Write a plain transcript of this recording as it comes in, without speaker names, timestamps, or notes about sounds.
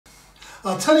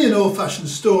I'll tell you an old-fashioned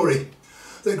story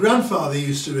that grandfather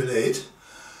used to relate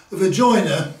of a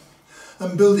joiner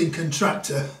and building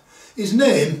contractor. His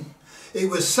name,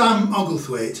 it was Sam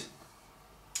Ogilthwaite.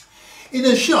 In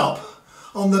a shop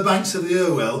on the banks of the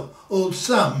Irwell, old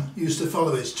Sam used to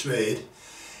follow his trade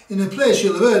in a place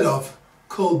you'll have heard of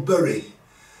called Bury,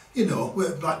 you know,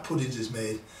 where black puddings is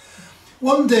made.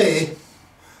 One day,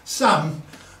 Sam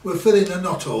were filling a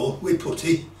knothole with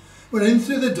putty when in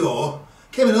through the door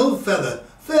came an old fella,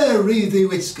 fair wreathy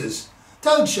whiskers.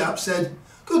 T'old chap said,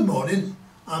 "Good morning,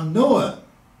 I'm Noah."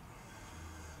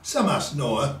 Sam asked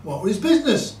Noah what was his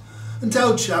business, and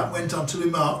t'old chap went on to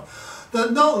remark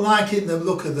that not liking the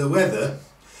look of the weather,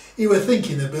 he were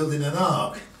thinking of building an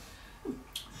ark.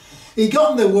 He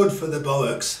got the wood for the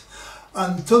bollocks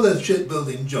and t'other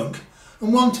shipbuilding junk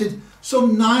and wanted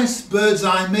some nice bird's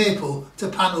eye maple to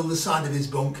panel the side of his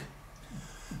bunk.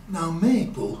 Now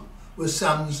maple was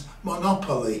Sam's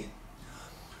monopoly.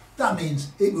 That means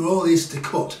it were all his to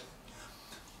cut,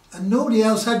 and nobody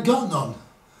else had got none.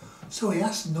 So he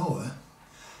asked Noah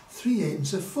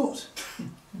 3/8 a foot.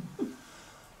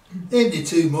 "Ain't it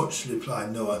too much?"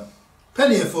 replied Noah.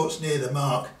 "Penny a foot's near the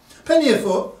mark. Penny a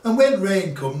foot, and when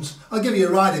rain comes, I'll give you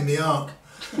a ride in my ark."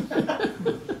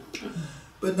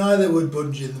 But neither would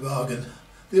budge in the bargain.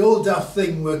 The old daft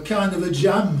thing were kind of a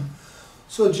jam.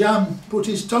 So Jam put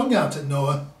his tongue out at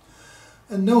Noah,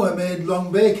 and Noah made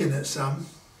long bacon at Sam.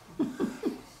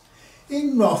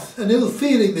 In wrath and ill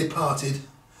feeling they parted,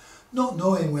 not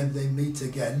knowing when they meet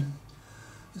again.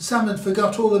 And Sam had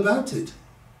forgot all about it,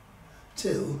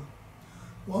 till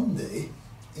one day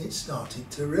it started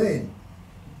to rain.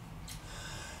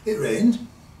 It rained,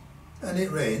 and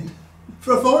it rained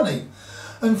for a fortnight,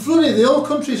 and flooded the whole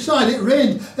countryside. It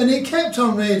rained, and it kept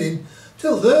on raining,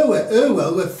 till the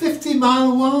Irwell were 50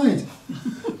 mile wide.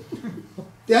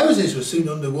 The houses were soon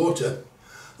under water,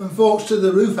 and folks to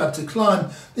the roof had to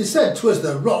climb. They said 'twas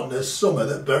the rottenest summer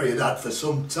that Bury had for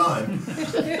some time.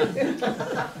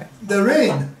 The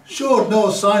rain showed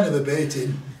no sign of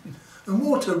abating, and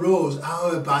water rose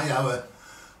hour by hour,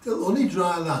 till only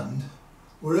dry land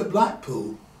were at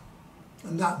Blackpool,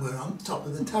 and that were on top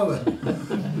of the tower.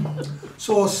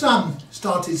 So Sam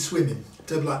started swimming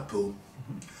to Blackpool.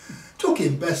 Took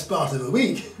him best part of a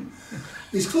week.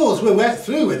 His clothes were wet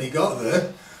through when he got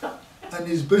there, and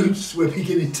his boots were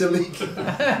beginning to leak.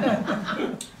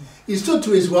 He stood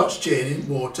to his watch chain in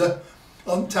water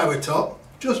on tower top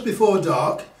just before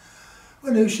dark,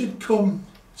 when who should come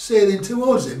sailing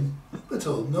towards him but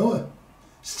old Noah,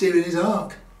 steering his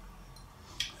ark.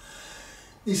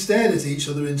 They stared at each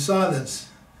other in silence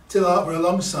till out were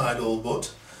alongside all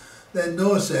but. Then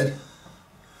Noah said,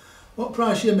 "What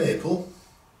price your maple?"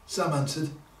 Sam answered,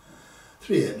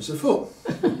 3/8 a foot.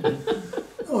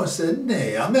 Noah said,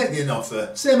 "Nay, I'll make thee an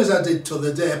offer, same as I did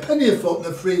t'other day, a penny a foot and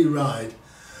a free ride."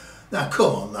 "Now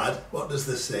come on, lad, what does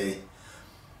they say?"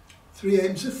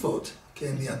 3/8 a foot,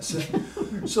 came the answer.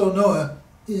 So Noah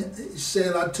he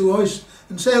sailed had to hoist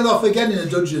and sailed off again in a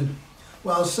dudgeon,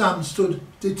 while Sam stood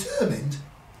determined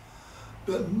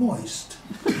but moist.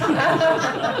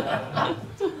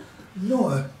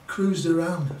 Noah cruised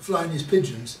around, flying his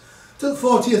pigeons, till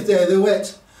 40th day they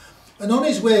wet, and on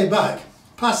his way back,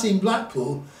 passing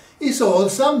Blackpool, he saw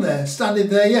old Sam there, standing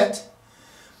there yet.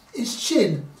 His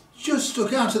chin just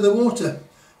stuck out of the water,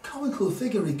 comical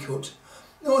figure he cut.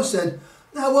 Noah said,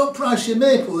 "Now what price your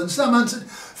maple?" And Sam answered,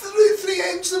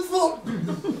 3/8 a foot.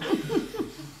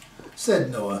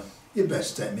 Said Noah, "You'd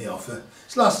best take me offer.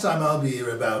 It's last time I'll be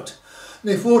here about,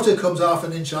 and if water comes half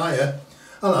an inch higher,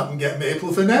 I'll have to get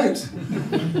maple for nought."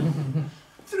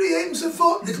 3/8 a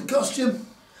foot it'll cost you.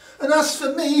 "And as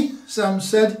for me," Sam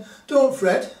said, "don't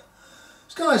fret.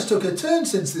 Sky's took a turn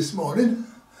since this morning.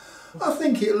 I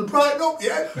think it'll brighten up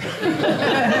yet."